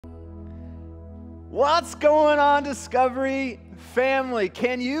What's going on, Discovery family?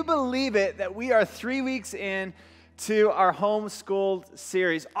 Can you believe it that we are 3 weeks in to our homeschooled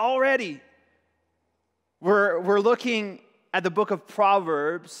series already? We're looking at the book of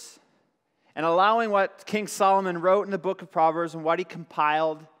Proverbs and allowing what King Solomon wrote in the book of Proverbs and what he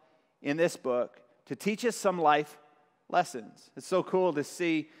compiled in this book to teach us some life lessons. It's so cool to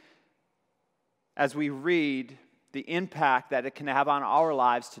see as we read the impact that it can have on our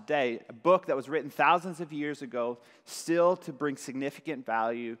lives today. A book that was written thousands of years ago, still to bring significant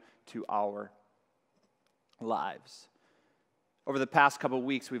value to our lives. Over the past couple of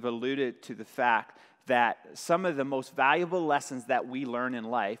weeks, we've alluded to the fact that some of the most valuable lessons that we learn in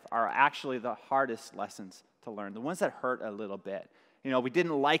life are actually the hardest lessons to learn, the ones that hurt a little bit. You know, we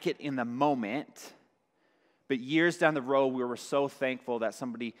didn't like it in the moment, but years down the road, we were so thankful that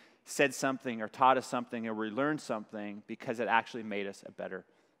somebody said something or taught us something or we learned something because it actually made us a better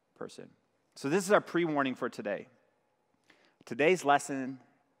person. So this is our pre-warning for today. Today's lesson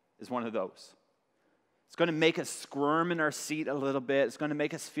is one of those. It's going to make us squirm in our seat a little bit. It's going to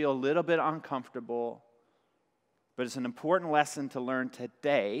make us feel a little bit uncomfortable. But it's an important lesson to learn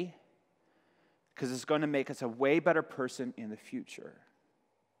today because it's going to make us a way better person in the future.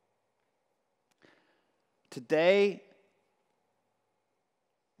 Today,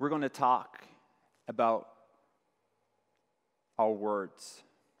 we're going to talk about our words,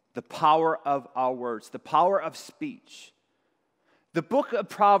 the power of our words, the power of speech. The book of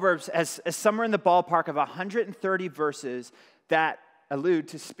Proverbs is somewhere in the ballpark of 130 verses that allude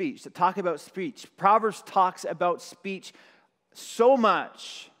to speech, that talk about speech. Proverbs talks about speech so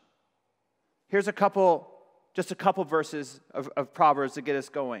much. Here's just a couple verses of Proverbs to get us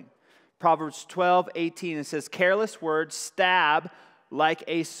going. Proverbs 12:18, it says, "Careless words stab like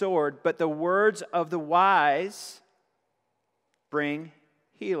a sword, but the words of the wise bring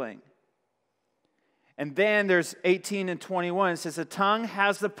healing." And then there's 18 and 21. It says, "The tongue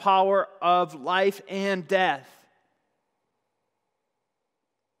has the power of life and death."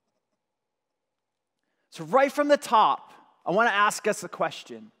 So right from the top, I want to ask us a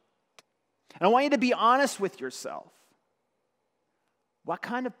question. And I want you to be honest with yourself. What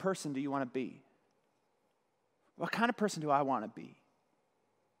kind of person do you want to be? What kind of person do I want to be?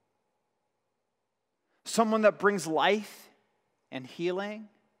 Someone that brings life and healing?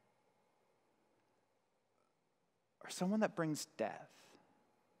 Or someone that brings death?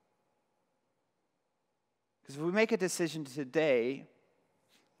 Because if we make a decision today,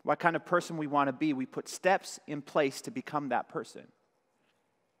 what kind of person we want to be, we put steps in place to become that person.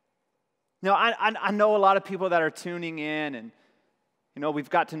 Now, I know a lot of people that are tuning in, and you know, we've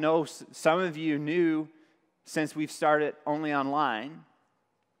got to know some of you new since we've started only online.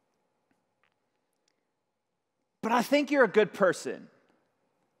 But I think you're a good person.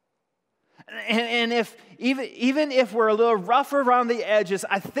 And if even if we're a little rough around the edges,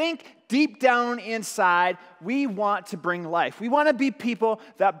 I think deep down inside, we want to bring life. We want to be people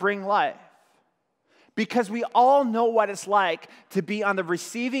that bring life. Because we all know what it's like to be on the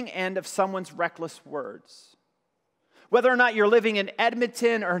receiving end of someone's reckless words. Whether or not you're living in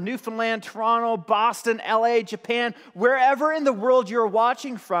Edmonton or Newfoundland, Toronto, Boston, LA, Japan, wherever in the world you're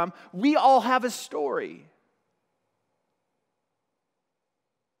watching from, we all have a story.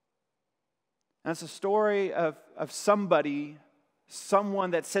 And it's a story of someone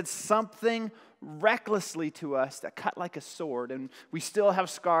that said something recklessly to us that cut like a sword. And we still have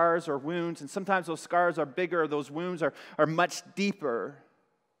scars or wounds, and sometimes those scars are bigger, or those wounds are much deeper.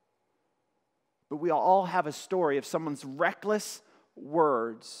 But we all have a story of someone's reckless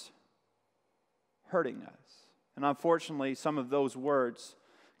words hurting us. And unfortunately, some of those words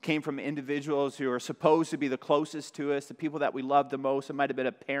came from individuals who are supposed to be the closest to us, the people that we love the most. It might have been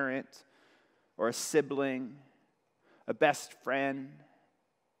a parent or a sibling, a best friend.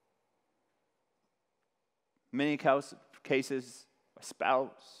 In many cases, a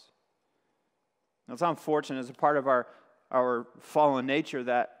spouse. Now, it's unfortunate as a part of our fallen nature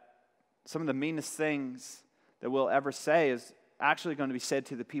that some of the meanest things that we'll ever say is actually going to be said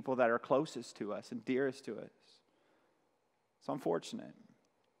to the people that are closest to us and dearest to us. It's unfortunate.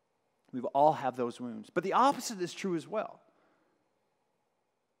 We all have those wounds. But the opposite is true as well.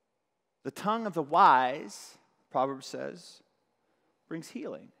 The tongue of the wise, Proverbs says, brings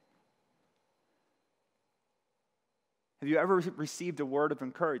healing. Have you ever received a word of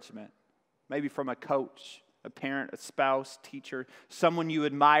encouragement? Maybe from a coach, a parent, a spouse, teacher, someone you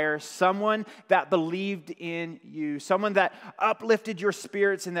admire, someone that believed in you, someone that uplifted your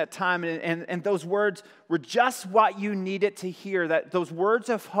spirits in that time, and those words were just what you needed to hear, that those words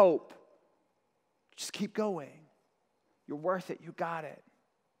of hope. Just keep going. You're worth it. You got it.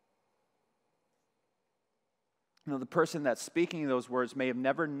 The person that's speaking those words may have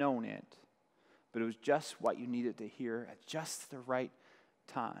never known it, but it was just what you needed to hear at just the right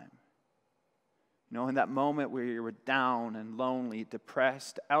time. In that moment where you were down and lonely,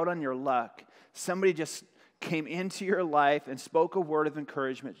 depressed, out on your luck, somebody just came into your life and spoke a word of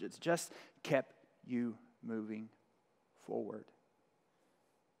encouragement that just kept you moving forward.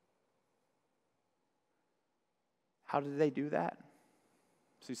 How did they do that?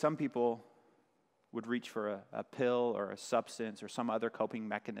 See, some people would reach for a pill or a substance or some other coping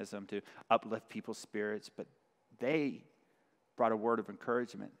mechanism to uplift people's spirits, but they brought a word of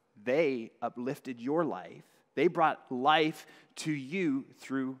encouragement. They uplifted your life. They brought life to you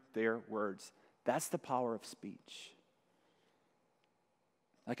through their words. That's the power of speech.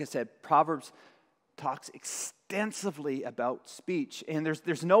 Like I said, Proverbs talks extensively about speech, and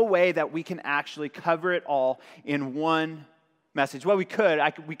there's no way that we can actually cover it all in one message. Well, we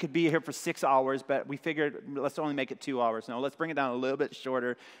could be here for 6 hours, but we figured let's only make it 2 hours. No, let's bring it down a little bit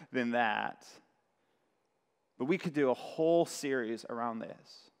shorter than that. But we could do a whole series around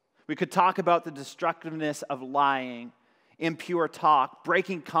this. We could talk about the destructiveness of lying, impure talk,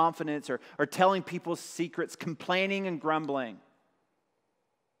 breaking confidence, or telling people's secrets, complaining and grumbling.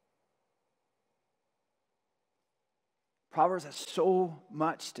 Proverbs has so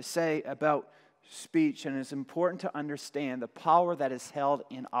much to say about speech, and it's important to understand the power that is held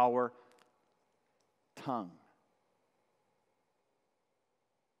in our tongue.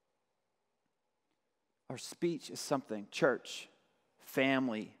 Our speech is something, church,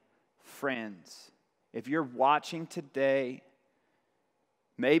 family, friends. If you're watching today,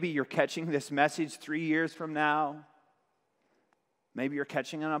 maybe you're catching this message 3 years from now. Maybe you're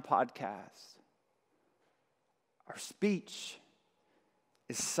catching it on a podcast. Our speech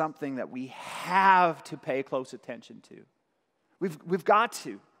is something that we have to pay close attention to. We've got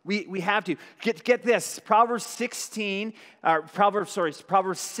to. We have to. Get this. Proverbs 6,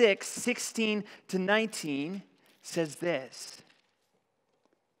 16 to 19 says this.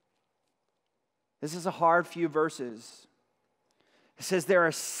 This is a hard few verses. It says, there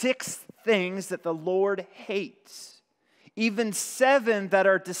are 6 things that the Lord hates, even 7 that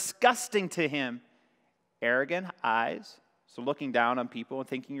are disgusting to him. Arrogant eyes, so looking down on people and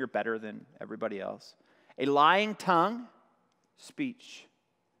thinking you're better than everybody else. A lying tongue, speech.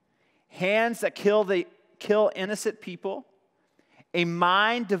 Hands that kill innocent people. A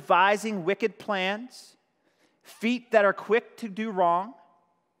mind devising wicked plans. Feet that are quick to do wrong.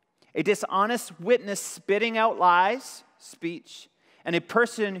 A dishonest witness spitting out lies, speech. And a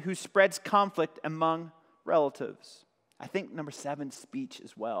person who spreads conflict among relatives. I think number 7, speech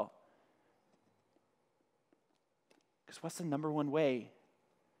as well. Because what's the number one way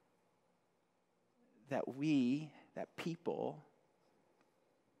that people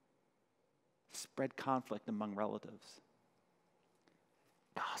spread conflict among relatives?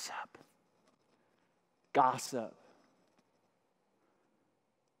 Gossip. Gossip.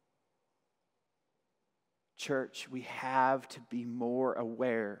 Church, we have to be more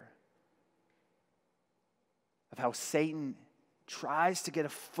aware of how Satan tries to get a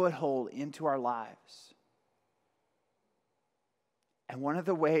foothold into our lives. And one of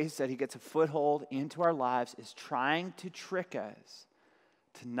the ways that he gets a foothold into our lives is trying to trick us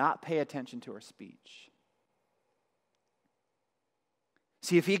to not pay attention to our speech.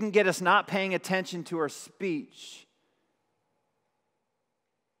 See, if he can get us not paying attention to our speech,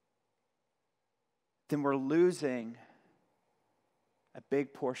 then we're losing a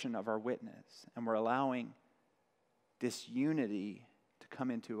big portion of our witness, and we're allowing disunity to come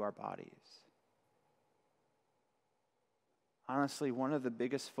into our bodies. Honestly, one of the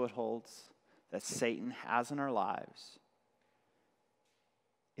biggest footholds that Satan has in our lives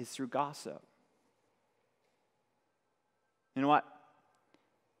is through gossip. You know what?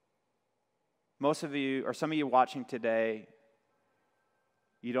 Most of you, or some of you watching today,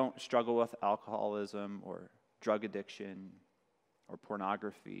 you don't struggle with alcoholism or drug addiction or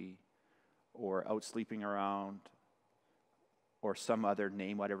pornography or out sleeping around or some other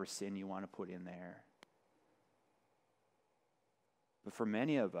name, whatever sin you want to put in there. But for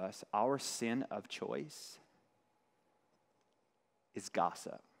many of us, our sin of choice is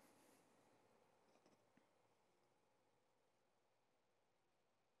gossip.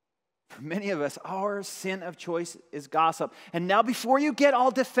 For many of us, our sin of choice is gossip. And now before you get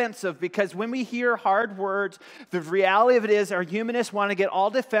all defensive, because when we hear hard words, the reality of it is our humanists want to get all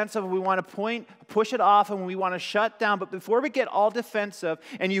defensive. We want to push it off, and we want to shut down. But before we get all defensive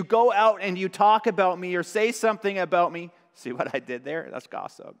and you go out and you talk about me or say something about me, see what I did there? That's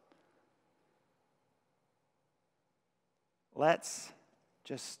gossip. Let's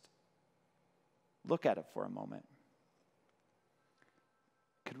just look at it for a moment.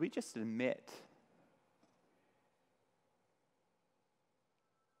 could we just admit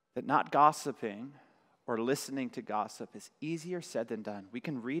that not gossiping or listening to gossip is easier said than done? We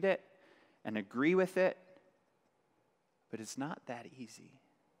can read it and agree with it, but it's not that easy.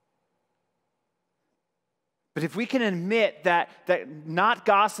 But if we can admit that not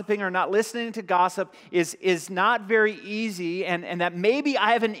gossiping or not listening to gossip is not very easy, and that maybe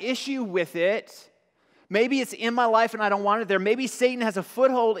I have an issue with it, maybe it's in my life and I don't want it there, maybe Satan has a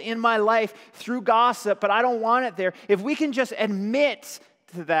foothold in my life through gossip, but I don't want it there. If we can just admit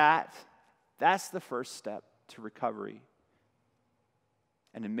to that, that's the first step to recovery,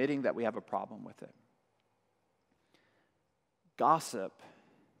 and admitting that we have a problem with it. Gossip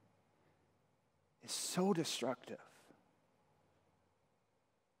is so destructive.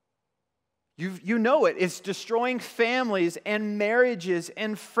 You know it. It's destroying families and marriages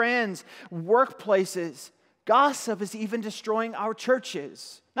and friends, workplaces. Gossip is even destroying our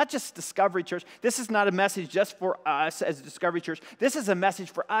churches. Not just Discovery Church. This is not a message just for us as Discovery Church. This is a message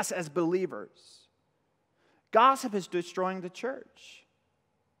for us as believers. Gossip is destroying the church.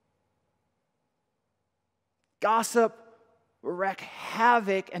 Gossip will wreak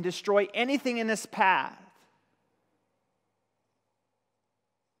havoc and destroy anything in its path.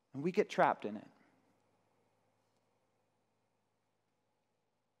 And we get trapped in it.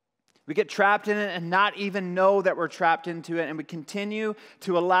 We get trapped in it and not even know that we're trapped into it, and we continue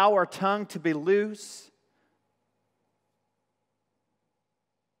to allow our tongue to be loose.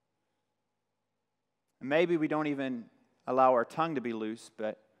 And maybe we don't even allow our tongue to be loose,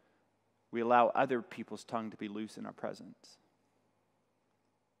 but we allow other people's tongue to be loose in our presence.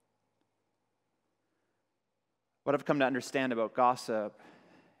 What I've come to understand about gossip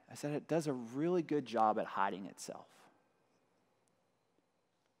is that it does a really good job at hiding itself.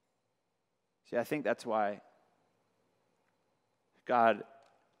 See, I think that's why God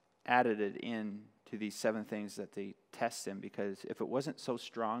added it in to these 7 things that they test him, because if it wasn't so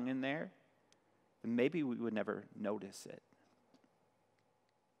strong in there, then maybe we would never notice it.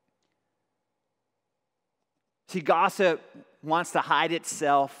 See, gossip wants to hide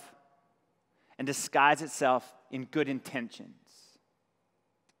itself and disguise itself in good intentions.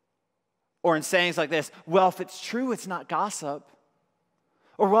 Or in sayings like this, well, if it's true, it's not gossip.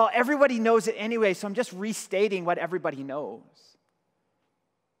 Or, well, everybody knows it anyway, so I'm just restating what everybody knows.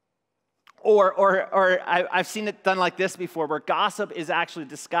 Or I've seen it done like this before, where gossip is actually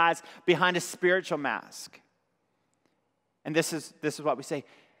disguised behind a spiritual mask. And this is what we say.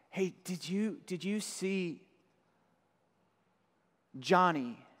 Hey, did you see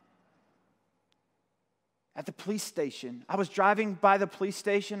Johnny at the police station? I was driving by the police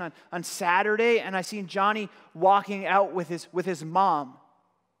station on Saturday, and I seen Johnny walking out with his mom.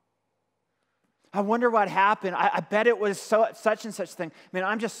 I wonder what happened. I bet it was such and such thing. Man,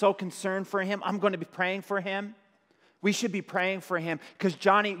 I'm just so concerned for him. I'm going to be praying for him. We should be praying for him, because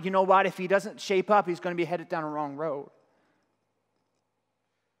Johnny, you know what? If he doesn't shape up, he's going to be headed down a wrong road.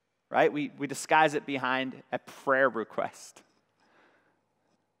 Right? We disguise it behind a prayer request.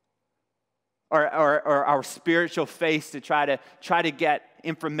 Or our spiritual face to try to get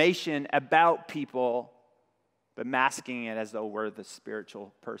information about people, but masking it as though we're the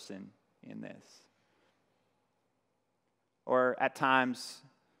spiritual person in this. Or at times,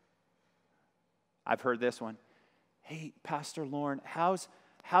 I've heard this one. Hey, Pastor Lorne, how's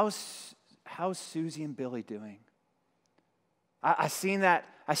Susie and Billy doing? I seen that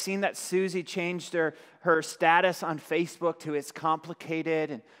Susie changed her status on Facebook to "it's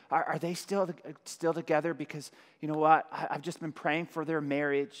complicated," and are they still together? Because you know what, I've just been praying for their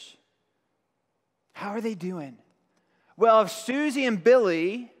marriage. How are they doing? Well, if Susie and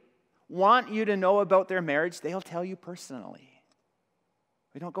Billy want you to know about their marriage, they'll tell you personally.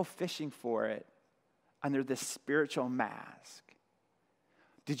 We don't go fishing for it under this spiritual mask.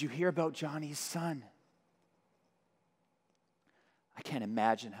 Did you hear about Johnny's son? I can't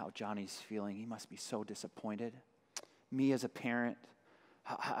imagine how Johnny's feeling. He must be so disappointed. Me as a parent,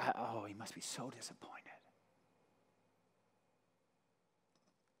 he must be so disappointed.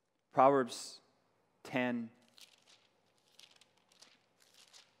 Proverbs 10.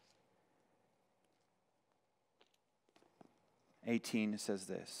 It says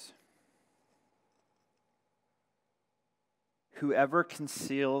this. Whoever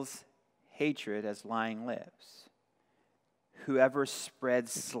conceals hatred has lying lips. Whoever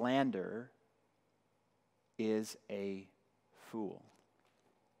spreads slander is a fool.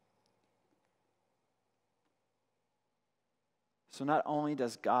 So not only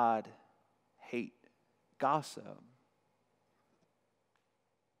does God hate gossip,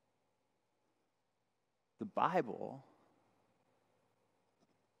 the Bible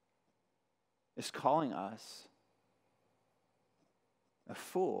is calling us a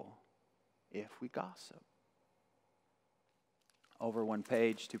fool if we gossip. Over one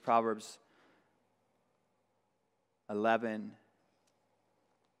page to Proverbs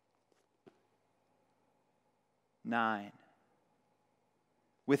 11:9.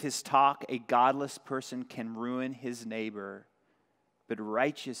 With his talk, a godless person can ruin his neighbor, but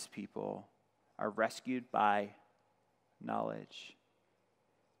righteous people are rescued by knowledge.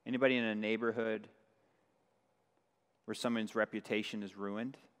 Anybody in a neighborhood where someone's reputation is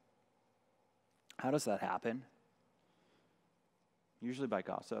ruined? How does that happen? Usually by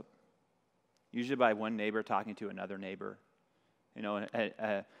gossip. Usually by one neighbor talking to another neighbor. You know,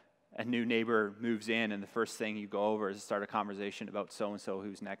 a new neighbor moves in, and the first thing you go over is start a conversation about so-and-so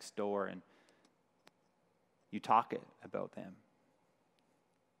who's next door, and you talk about them.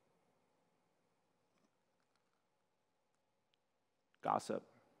 Gossip.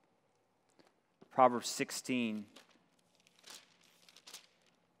 Proverbs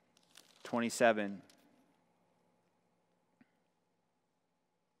 16:27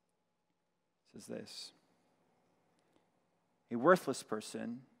 says this: a worthless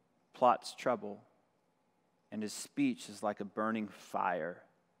person plots trouble, and his speech is like a burning fire.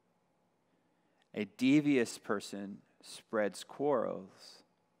 A devious person spreads quarrels.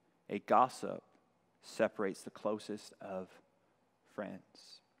 A gossip separates the closest of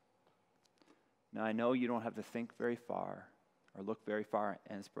friends. Now, I know you don't have to think very far or look very far,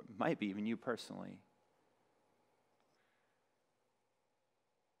 and it might be even you personally.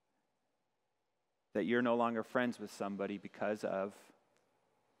 That you're no longer friends with somebody because of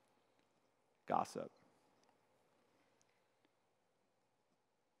gossip.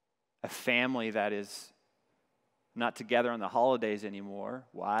 A family that is not together on the holidays anymore.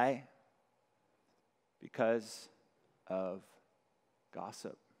 Why? Because of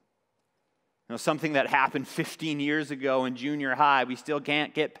gossip. You know, something that happened 15 years ago in junior high, we still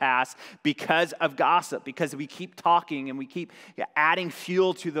can't get past because of gossip, because we keep talking and we keep adding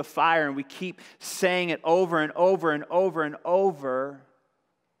fuel to the fire and we keep saying it over and over and over and over,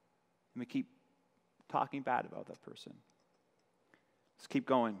 and we keep talking bad about that person. Let's keep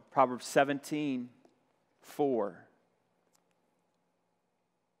going. Proverbs 17:4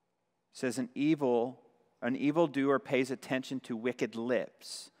 says, an evildoer pays attention to wicked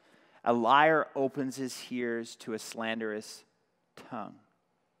lips. A liar opens his ears to a slanderous tongue.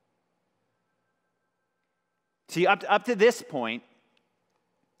 See, up to this point,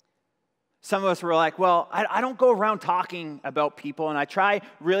 some of us were like, well, I don't go around talking about people, and I try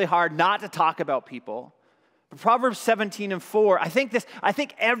really hard not to talk about people. But Proverbs 17:4, I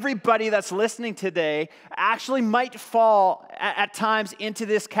think everybody that's listening today actually might fall at times into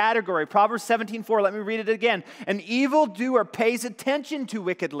this category. Proverbs 17:4, let me read it again. An evildoer pays attention to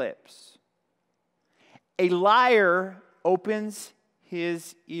wicked lips. A liar opens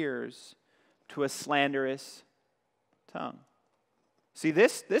his ears to a slanderous tongue. See,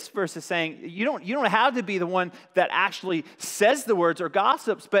 this verse is saying you don't have to be the one that actually says the words or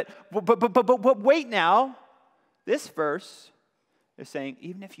gossips, but wait now. This verse is saying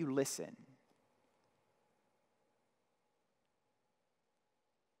even if you listen,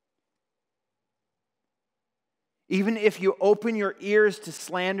 even if you open your ears to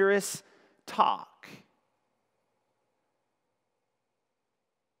slanderous talk,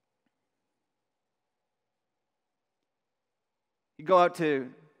 you go out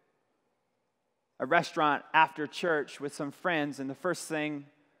to a restaurant after church with some friends, and the first thing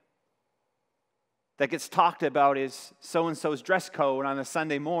that gets talked about is so-and-so's dress code on a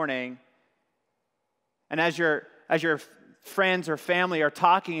Sunday morning. And as your friends or family are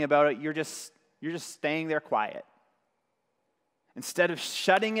talking about it, you're just staying there quiet. Instead of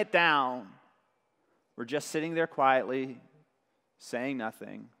shutting it down, we're just sitting there quietly, saying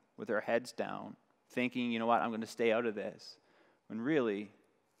nothing, with our heads down, thinking, you know what, I'm going to stay out of this. When really,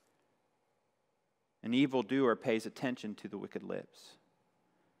 an evildoer pays attention to the wicked lips.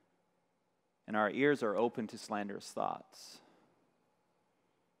 And our ears are open to slanderous thoughts.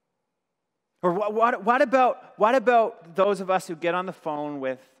 Or what about those of us who get on the phone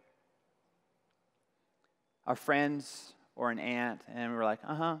with our friends or an aunt, and we're like,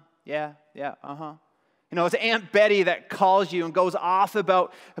 yeah, You know, it's Aunt Betty that calls you and goes off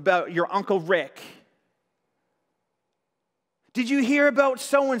about your Uncle Rick. Did you hear about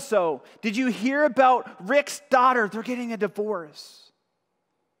so-and-so? Did you hear about Rick's daughter? They're getting a divorce.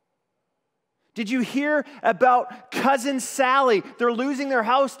 Did you hear about cousin Sally? They're losing their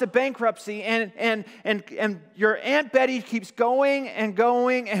house to bankruptcy, and your Aunt Betty keeps going and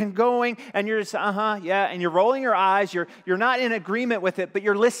going and going, and you're just, yeah, and you're rolling your eyes. You're not in agreement with it, but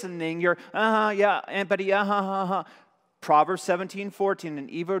you're listening. You're, yeah, Aunt Betty, Proverbs 17:14, an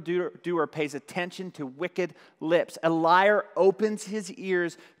evildoer pays attention to wicked lips. A liar opens his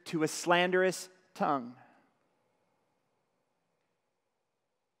ears to a slanderous tongue.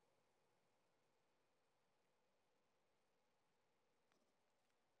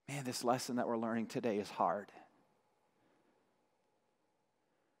 Man, this lesson that we're learning today is hard.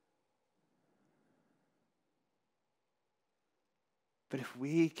 But if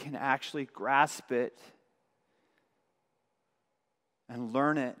we can actually grasp it and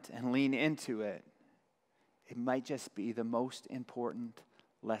learn it and lean into it, it might just be the most important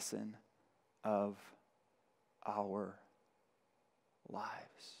lesson of our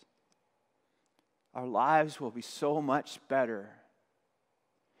lives. Our lives will be so much better.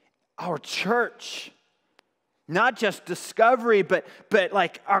 Our church, not just Discovery, but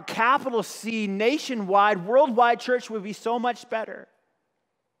like our capital C, nationwide, worldwide church would be so much better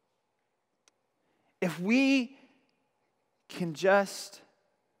if we can just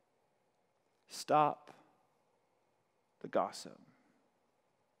stop the gossip.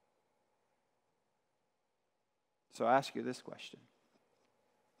 So I ask you this question.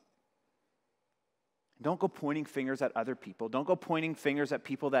 Don't go pointing fingers at other people. Don't go pointing fingers at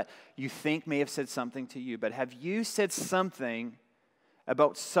people that you think may have said something to you. But have you said something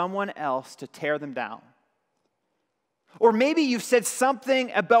about someone else to tear them down? Or maybe you've said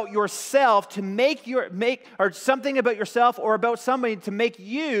something about yourself to or something about yourself or about somebody to make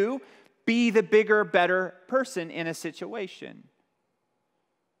you be the bigger, better person in a situation.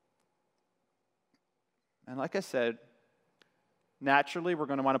 And like I said, naturally, we're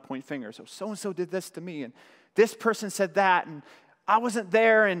going to want to point fingers. So-and-so did this to me, and this person said that, and I wasn't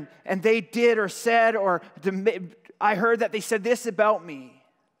there, and they did or said, or I heard that they said this about me.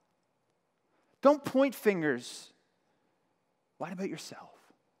 Don't point fingers. What about yourself?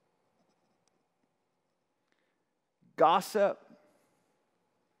 Gossip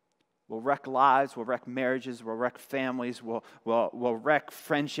will wreck lives, will wreck marriages, will wreck families, will wreck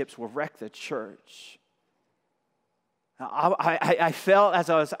friendships, will wreck the church. I felt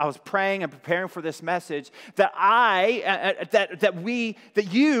as I was praying and preparing for this message that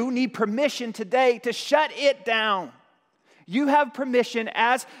you need permission today to shut it down. You have permission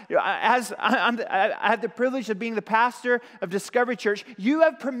I have the privilege of being the pastor of Discovery Church. You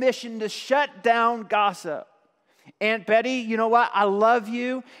have permission to shut down gossip. Aunt Betty, you know what? I love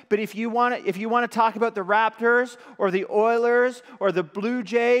you, but if you want to talk about the Raptors or the Oilers or the Blue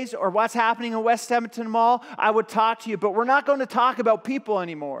Jays or what's happening in West Edmonton Mall, I would talk to you, but we're not going to talk about people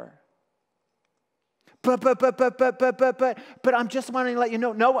anymore. But I'm just wanting to let you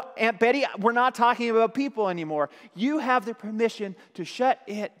know, no, Aunt Betty, we're not talking about people anymore. You have the permission to shut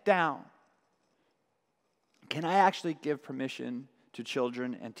it down. Can I actually give permission to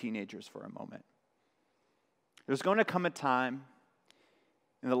children and teenagers for a moment? There's going to come a time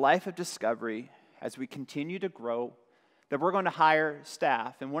in the life of Discovery as we continue to grow that we're going to hire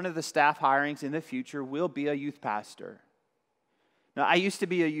staff. And one of the staff hirings in the future will be a youth pastor. Now, I used to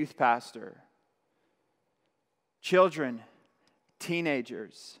be a youth pastor. Children,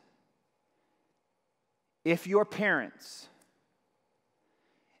 teenagers, if your parents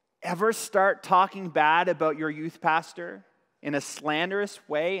ever start talking bad about your youth pastor in a slanderous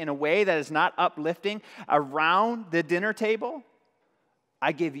way, in a way that is not uplifting around the dinner table,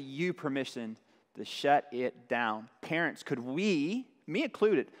 I give you permission to shut it down. Parents, could we, me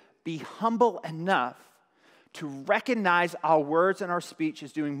included, be humble enough to recognize our words and our speech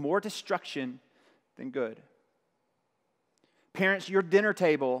as doing more destruction than good? Parents, your dinner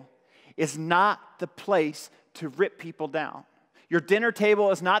table is not the place to rip people down. Your dinner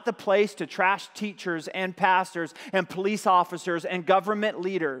table is not the place to trash teachers and pastors and police officers and government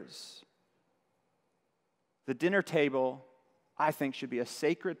leaders. The dinner table, I think, should be a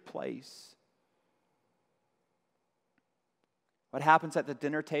sacred place. What happens at the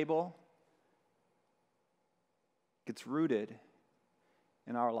dinner table gets rooted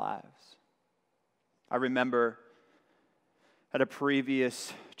in our lives. I remember at a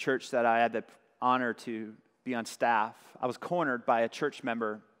previous church that I had the honor to be on staff, I was cornered by a church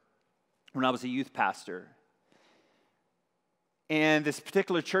member when I was a youth pastor. And this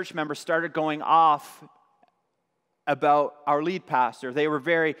particular church member started going off about our lead pastor. They were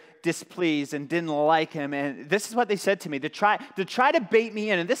very displeased and didn't like him. And this is what they said to me, to try to bait me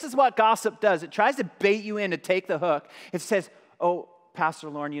in. And this is what gossip does. It tries to bait you in to take the hook. It says, oh, Pastor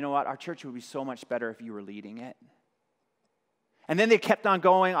Lorne, you know what? Our church would be so much better if you were leading it. And then they kept on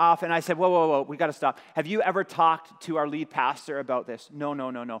going off, and I said, whoa, we got to stop. Have you ever talked to our lead pastor about this?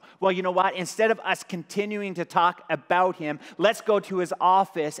 No. Well, you know what? Instead of us continuing to talk about him, let's go to his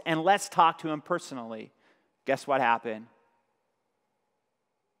office and let's talk to him personally. Guess what happened?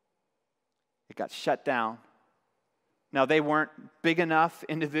 It got shut down. Now, they weren't big enough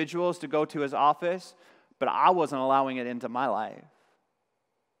individuals to go to his office, but I wasn't allowing it into my life.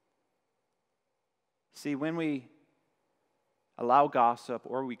 See, when we allow gossip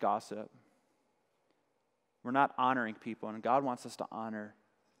or we gossip, we're not honoring people, and God wants us to honor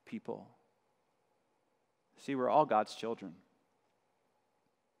people. See, we're all God's children.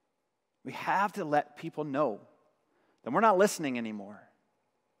 We have to let people know that we're not listening anymore.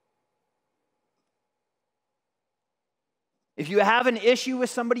 If you have an issue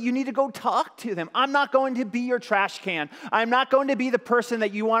with somebody, you need to go talk to them. I'm not going to be your trash can. I'm not going to be the person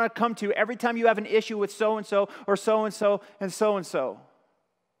that you want to come to every time you have an issue with so-and-so or so-and-so and so-and-so.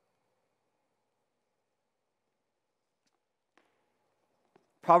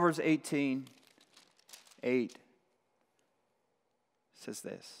 Proverbs 18:8 says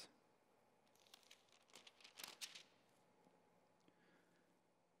this.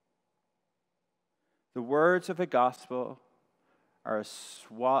 The words of a gospel are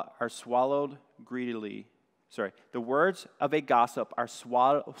swallowed greedily. The words of a gossip are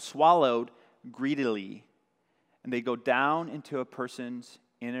swallowed greedily, and they go down into a person's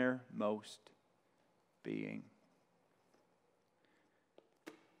innermost being.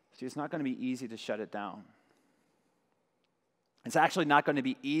 See, it's not going to be easy to shut it down. It's actually not going to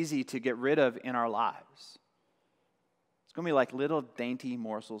be easy to get rid of in our lives. It's going to be like little dainty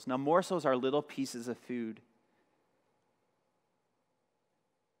morsels. Now, morsels are little pieces of food.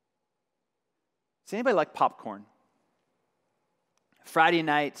 Does anybody like popcorn? Friday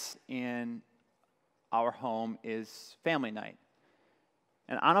nights in our home is family night.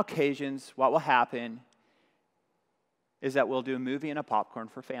 And on occasions, what will happen is that we'll do a movie and a popcorn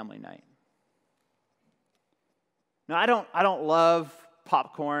for family night. Now, I don't love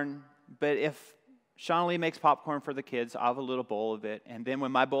popcorn, but if Shauna-Lee makes popcorn for the kids, I'll have a little bowl of it. And then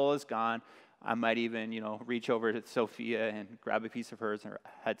when my bowl is gone, I might even, reach over to Sophia and grab a piece of hers or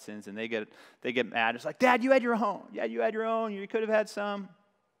Hudson's, and they get mad. It's like, Dad, you had your own. Yeah, you had your own. You could have had some.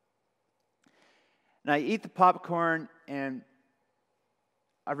 And I eat the popcorn, and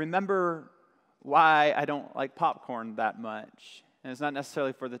I remember why I don't like popcorn that much. And it's not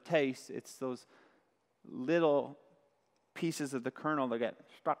necessarily for the taste. It's those little pieces of the kernel that get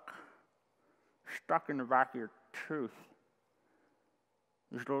stuck in the back of your tooth.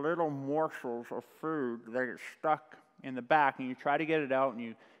 There's the little morsels of food that get stuck in the back, and you try to get it out, and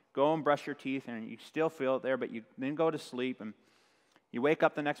you go and brush your teeth, and you still feel it there, but you then go to sleep, and you wake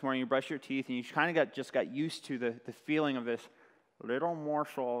up the next morning, you brush your teeth, and you kind of just got used to the feeling of this little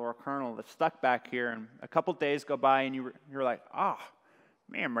morsel or kernel that's stuck back here, and a couple days go by, and you're like,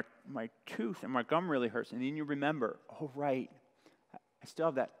 man, my tooth and my gum really hurts, and then you remember, oh, right, I still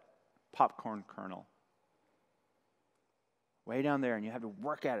have that popcorn kernel way down there, and you have to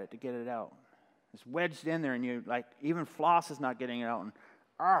work at it to get it out. It's wedged in there, and you even floss is not getting it out, and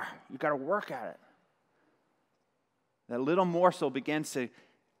you got to work at it. That little morsel begins to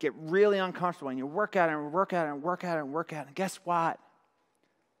get really uncomfortable, and you work at it and work at it and work at it and work at it. And guess what?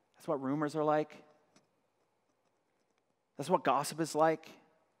 That's what rumors are like. That's what gossip is like.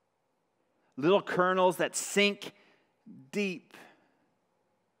 Little kernels that sink deep.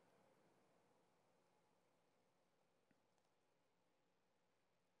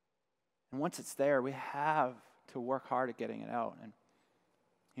 And once it's there, we have to work hard at getting it out. And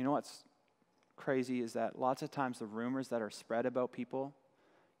you know what's crazy is that lots of times the rumors that are spread about people,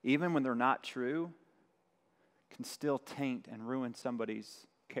 even when they're not true, can still taint and ruin somebody's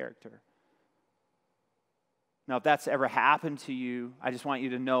character. Now, if that's ever happened to you, I just want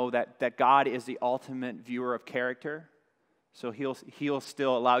you to know that God is the ultimate viewer of character. So he'll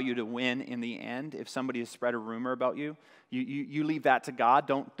still allow you to win in the end. If somebody has spread a rumor about you, you leave that to God.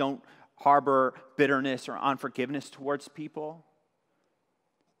 Don't harbor bitterness or unforgiveness towards people.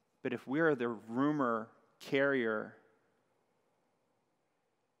 But if we're the rumor carrier,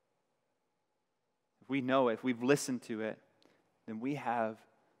 if we know it, if we've listened to it, then we have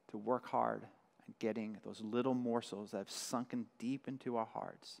to work hard at getting those little morsels that have sunken deep into our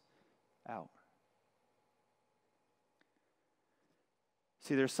hearts out.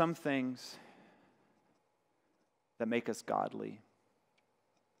 See, there's some things that make us godly.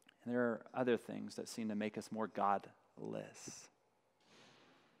 And there are other things that seem to make us more godless.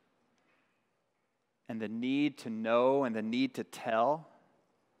 and the need to know and the need to tell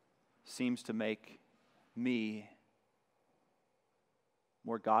seems to make me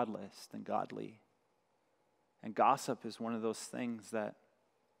more godless than godly. And gossip is one of those things that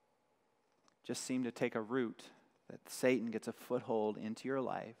just seem to take a root, that Satan gets a foothold into your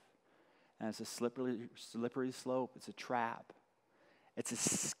life. And it's a slippery slope. It's a trap. It's a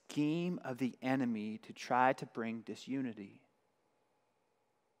scheme of the enemy to try to bring disunity.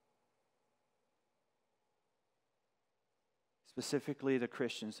 Specifically to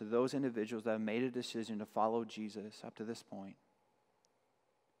Christians, to those individuals that have made a decision to follow Jesus up to this point.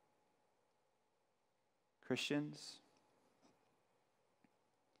 Christians,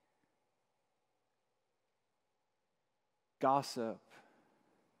 gossip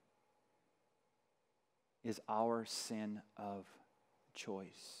is our sin of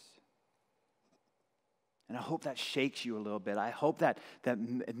choice. And I hope that shakes you a little bit. I hope that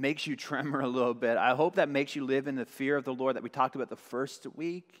it makes you tremor a little bit. I hope that makes you live in the fear of the Lord that we talked about the first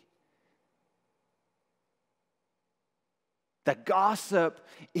week. That gossip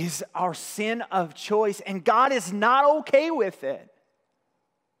is our sin of choice, and God is not okay with it.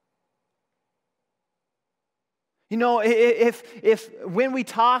 You know, if when we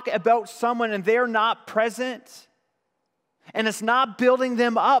talk about someone and they're not present, and it's not building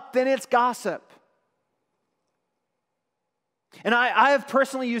them up, then it's gossip. And I have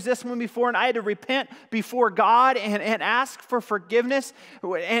personally used this one before, and I had to repent before God and ask for forgiveness.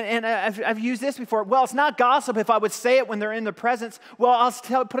 And I've used this before. Well, it's not gossip if I would say it when they're in the presence. Well,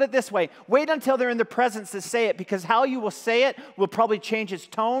 put it this way. Wait until they're in the presence to say it, because how you will say it will probably change its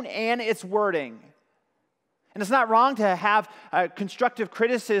tone and its wording. And it's not wrong to have constructive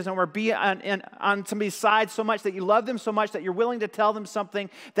criticism or be on somebody's side so much that you love them so much that you're willing to tell them something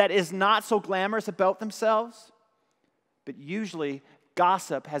that is not so glamorous about themselves. But usually,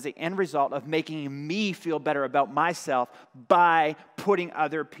 gossip has the end result of making me feel better about myself by putting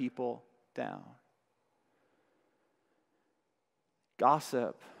other people down.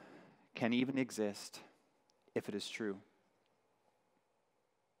 Gossip can even exist if it is true.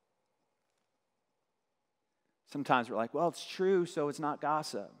 Sometimes we're like, well, it's true, so it's not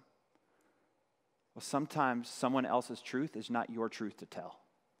gossip. Well, sometimes someone else's truth is not your truth to tell.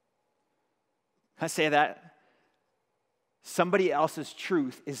 I say that. Somebody else's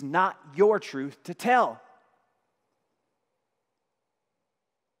truth is not your truth to tell.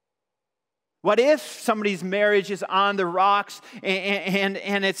 What if somebody's marriage is on the rocks and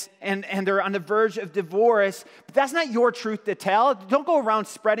they're on the verge of divorce, but that's not your truth to tell? Don't go around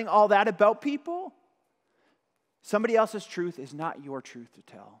spreading all that about people. Somebody else's truth is not your truth to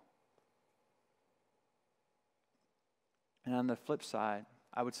tell. And on the flip side,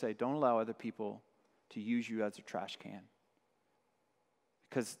 I would say don't allow other people to use you as a trash can.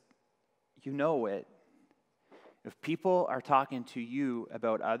 Because you know it. If people are talking to you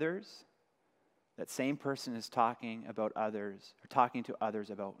about others, that same person is talking about others, or talking to others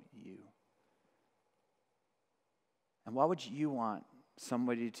about you. And what would you want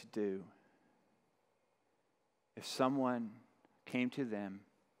somebody to do if someone came to them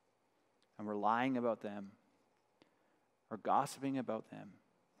and were lying about them, or gossiping about them,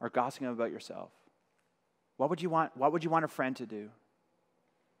 or gossiping about yourself? What would you want? What would you want a friend to do?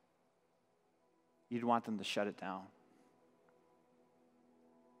 You'd want them to shut it down.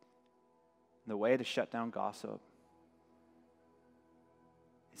 The way to shut down gossip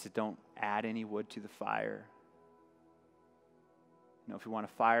is to don't add any wood to the fire. You know, if we want a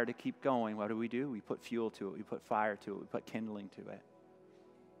fire to keep going, what do? We put fuel to it. We put fire to it. We put kindling to it.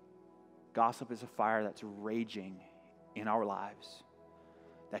 Gossip is a fire that's raging in our lives,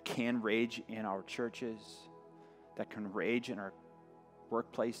 that can rage in our churches, that can rage in our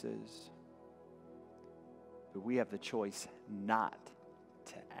workplaces. But we have the choice not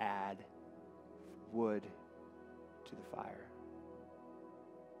to add wood to the fire.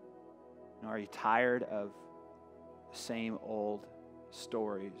 You know, are you tired of the same old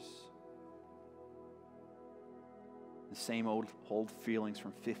stories? The same old feelings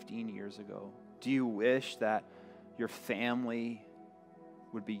from 15 years ago? Do you wish that your family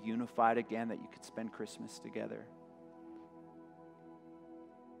would be unified again, that you could spend Christmas together?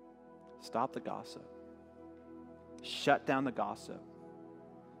 Stop the gossip. Shut down the gossip.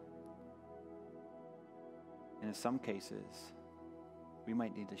 And in some cases, we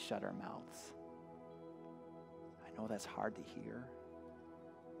might need to shut our mouths. I know that's hard to hear.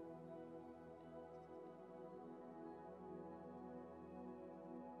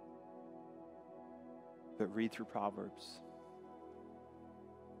 But read through Proverbs.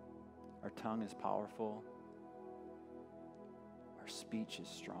 Our tongue is powerful. Our speech is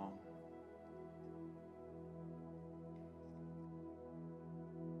strong.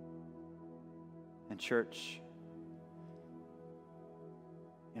 church,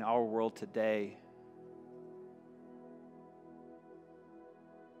 in our world today,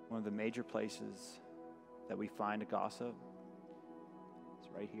 one of the major places that we find a gossip is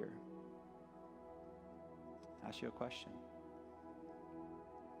right here. I'll ask you a question.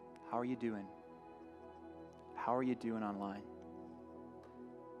 How are you doing? How are you doing online?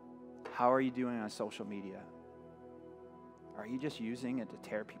 How are you doing on social media? Are you just using it to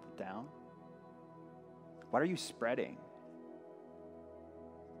tear people down? What are you spreading?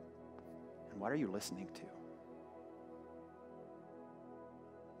 And what are you listening to?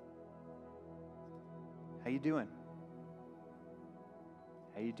 How you doing?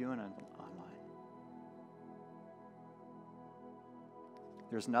 How you doing online?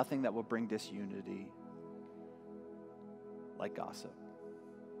 There's nothing that will bring disunity like gossip.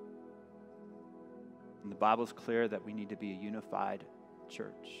 And the Bible's clear that we need to be a unified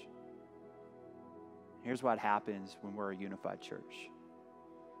church. Here's what happens when we're a unified church.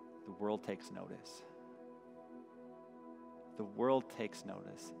 The world takes notice. The world takes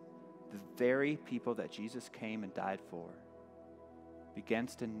notice. The very people that Jesus came and died for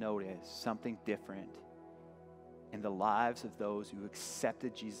begins to notice something different in the lives of those who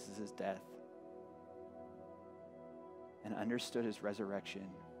accepted Jesus' death and understood his resurrection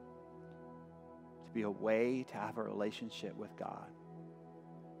to be a way to have a relationship with God.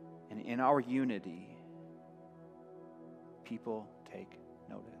 And in our unity, people take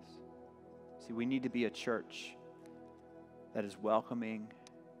notice. See, we need to be a church that is welcoming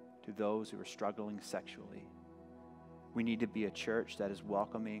to those who are struggling sexually. We need to be a church that is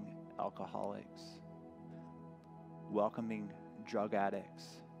welcoming alcoholics, welcoming drug addicts.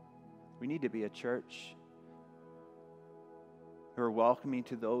 We need to be a church who are welcoming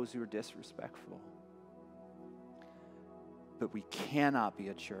to those who are disrespectful. But we cannot be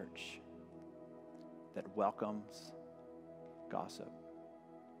a church that welcomes gossip.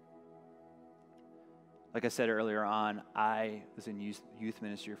 Like I said earlier on, I was in youth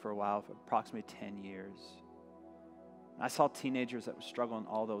ministry for a while, for approximately 10 years. I saw teenagers that were struggling in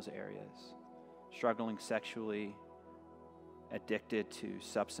all those areas, struggling sexually, addicted to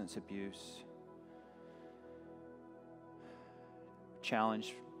substance abuse,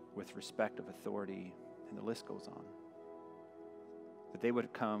 challenged with respect of authority, and the list goes on. But they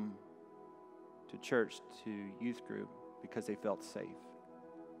would come to church, to youth group, because they felt safe.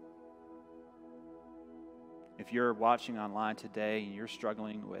 If you're watching online today and you're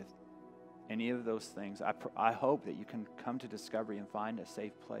struggling with any of those things, I hope that you can come to Discovery and find a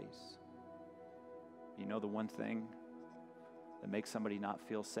safe place. You know the one thing that makes somebody not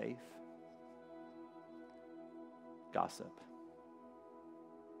feel safe? Gossip.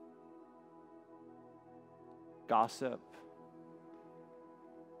 Gossip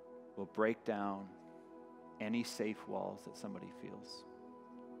will break down any safe walls that somebody feels.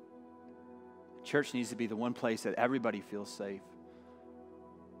 Church needs to be the one place that everybody feels safe.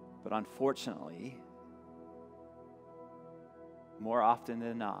 But unfortunately, more often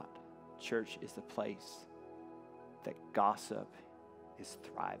than not, church is the place that gossip is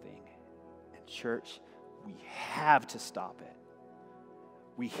thriving. And church, we have to stop it.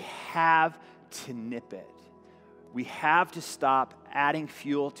 We have to nip it. We have to stop adding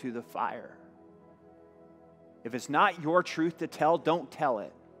fuel to the fire. If it's not your truth to tell, don't tell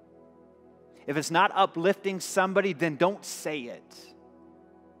it. If it's not uplifting somebody, then don't say it.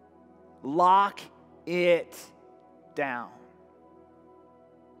 Lock it down.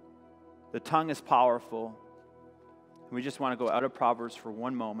 The tongue is powerful. And we just want to go out of Proverbs for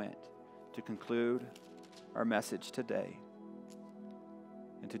one moment to conclude our message today.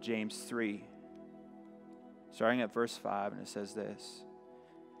 Into James 3, starting at verse 5, and it says this: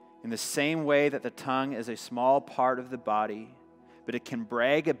 in the same way that the tongue is a small part of the body, but it can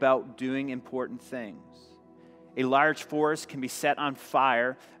brag about doing important things. A large forest can be set on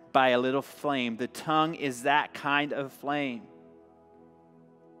fire by a little flame. The tongue is that kind of flame.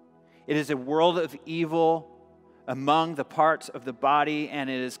 It is a world of evil among the parts of the body, and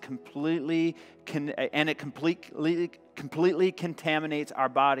it completely contaminates our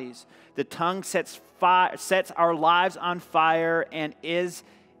bodies. The tongue sets our lives on fire and is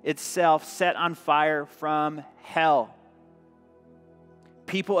itself set on fire from hell.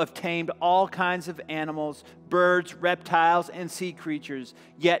 People have tamed all kinds of animals, birds, reptiles, and sea creatures,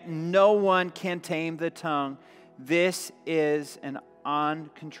 yet no one can tame the tongue. This is an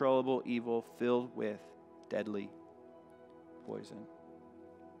uncontrollable evil filled with deadly poison.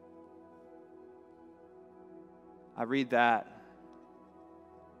 I read that,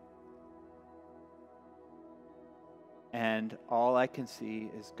 and all I can see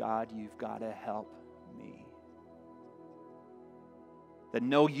is, God, you've got to help that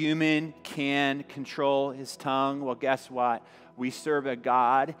no human can control his tongue. Well, guess what? We serve a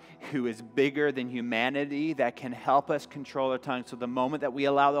God who is bigger than humanity that can help us control our tongue. So the moment that we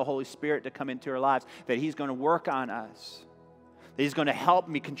allow the Holy Spirit to come into our lives, that he's going to work on us, that he's going to help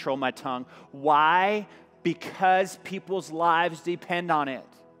me control my tongue. Why? Because people's lives depend on it.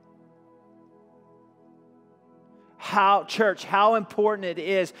 How important it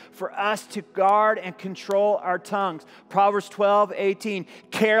is for us to guard and control our tongues. Proverbs 12:18,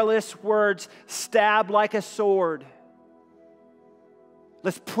 careless words stab like a sword.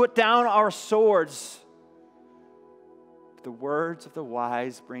 Let's put down our swords. The words of the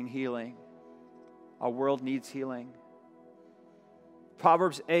wise bring healing. Our world needs healing.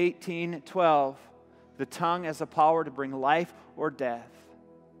 Proverbs 18:12, the tongue has the power to bring life or death.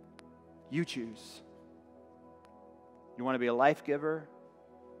 You choose. You want to be a life giver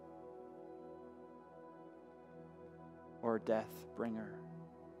or a death bringer?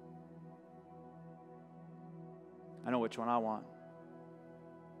 I know which one I want.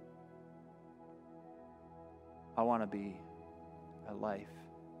 I want to be a life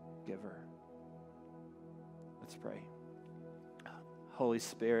giver. Let's pray. Holy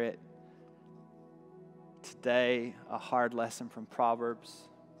Spirit, today a hard lesson from Proverbs,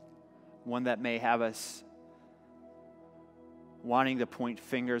 one that may have us wanting to point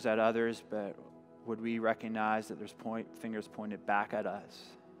fingers at others, but would we recognize that there's fingers pointed back at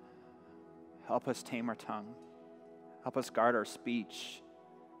us? Help us tame our tongue. Help us guard our speech.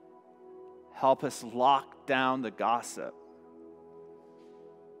 Help us lock down the gossip.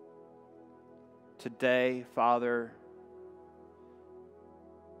 Today, Father,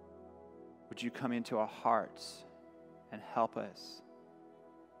 would you come into our hearts and help us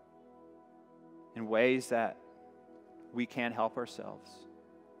in ways that we can't help ourselves,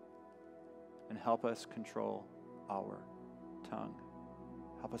 and help us control our tongue.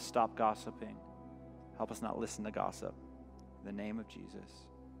 Help us stop gossiping. Help us not listen to gossip. In the name of Jesus,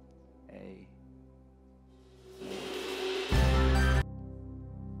 amen.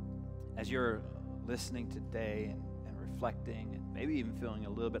 As you're listening today and reflecting and maybe even feeling a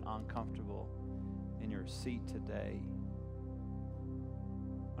little bit uncomfortable in your seat today,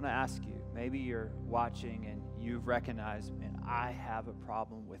 I want to ask you, maybe you're watching and you've recognized, man, I have a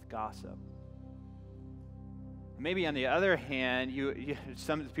problem with gossip. Maybe on the other hand,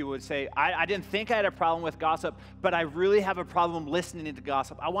 some people would say, I didn't think I had a problem with gossip, but I really have a problem listening to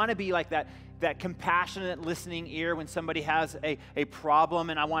gossip. I want to be like that compassionate listening ear when somebody has a problem,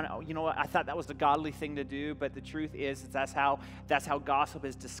 and I thought that was the godly thing to do, but the truth is that's how gossip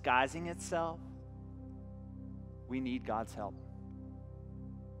is disguising itself. We need God's help.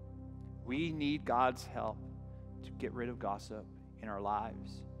 We need God's help to get rid of gossip in our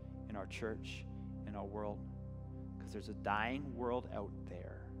lives, in our church, in our world. Because there's a dying world out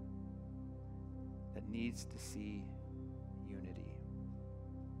there that needs to see unity.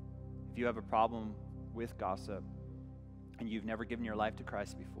 If you have a problem with gossip and you've never given your life to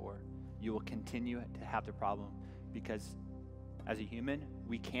Christ before, you will continue to have the problem because as a human,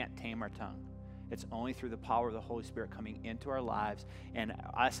 we can't tame our tongue. It's only through the power of the Holy Spirit coming into our lives and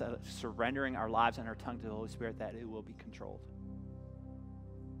us surrendering our lives and our tongue to the Holy Spirit that it will be controlled.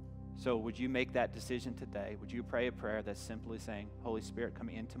 So would you make that decision today? Would you pray a prayer that's simply saying, Holy Spirit, come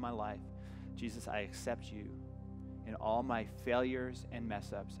into my life. Jesus, I accept you. In all my failures and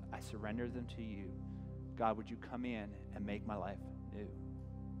mess-ups, I surrender them to you. God, would you come in and make my life new?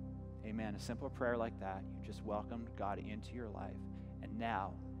 Amen. A simple prayer like that, you just welcomed God into your life. And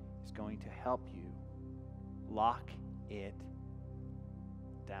now is going to help you lock it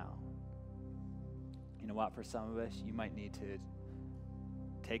down. You know what? For some of us, you might need to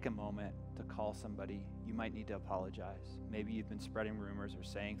take a moment to call somebody. You might need to apologize. Maybe you've been spreading rumors or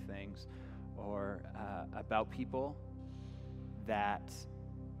saying things or about people that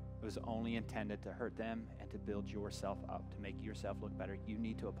was only intended to hurt them and to build yourself up, to make yourself look better. You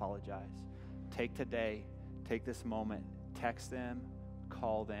need to apologize. Take this moment, text them,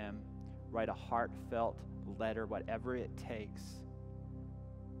 call them, write a heartfelt letter, whatever it takes.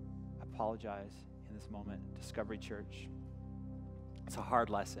 Apologize in this moment. Discovery Church. It's a hard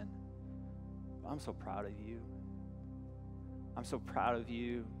lesson. I'm so proud of you. I'm so proud of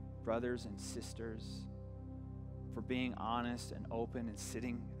you, brothers and sisters, for being honest and open and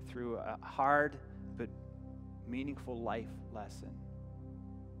sitting through a hard but meaningful life lesson.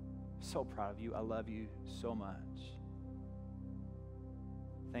 So proud of you. I love you so much.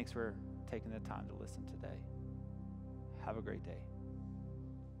 Thanks for taking the time to listen today. Have a great day.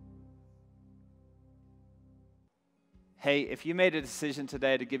 Hey, if you made a decision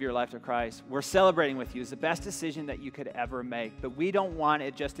today to give your life to Christ, we're celebrating with you. It's the best decision that you could ever make. But we don't want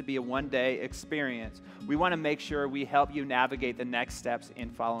it just to be a one-day experience. We want to make sure we help you navigate the next steps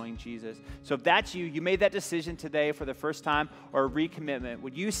in following Jesus. So if that's you, you made that decision today for the first time or a recommitment,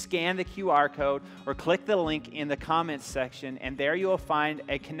 would you scan the QR code or click the link in the comments section, and there you will find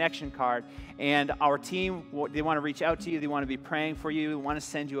a connection card. And our team, they want to reach out to you. They want to be praying for you. They want to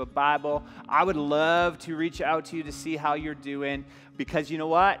send you a Bible. I would love to reach out to you to see how you're doing, because you know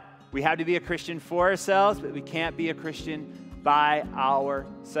what? We have to be a Christian for ourselves, but we can't be a Christian by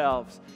ourselves.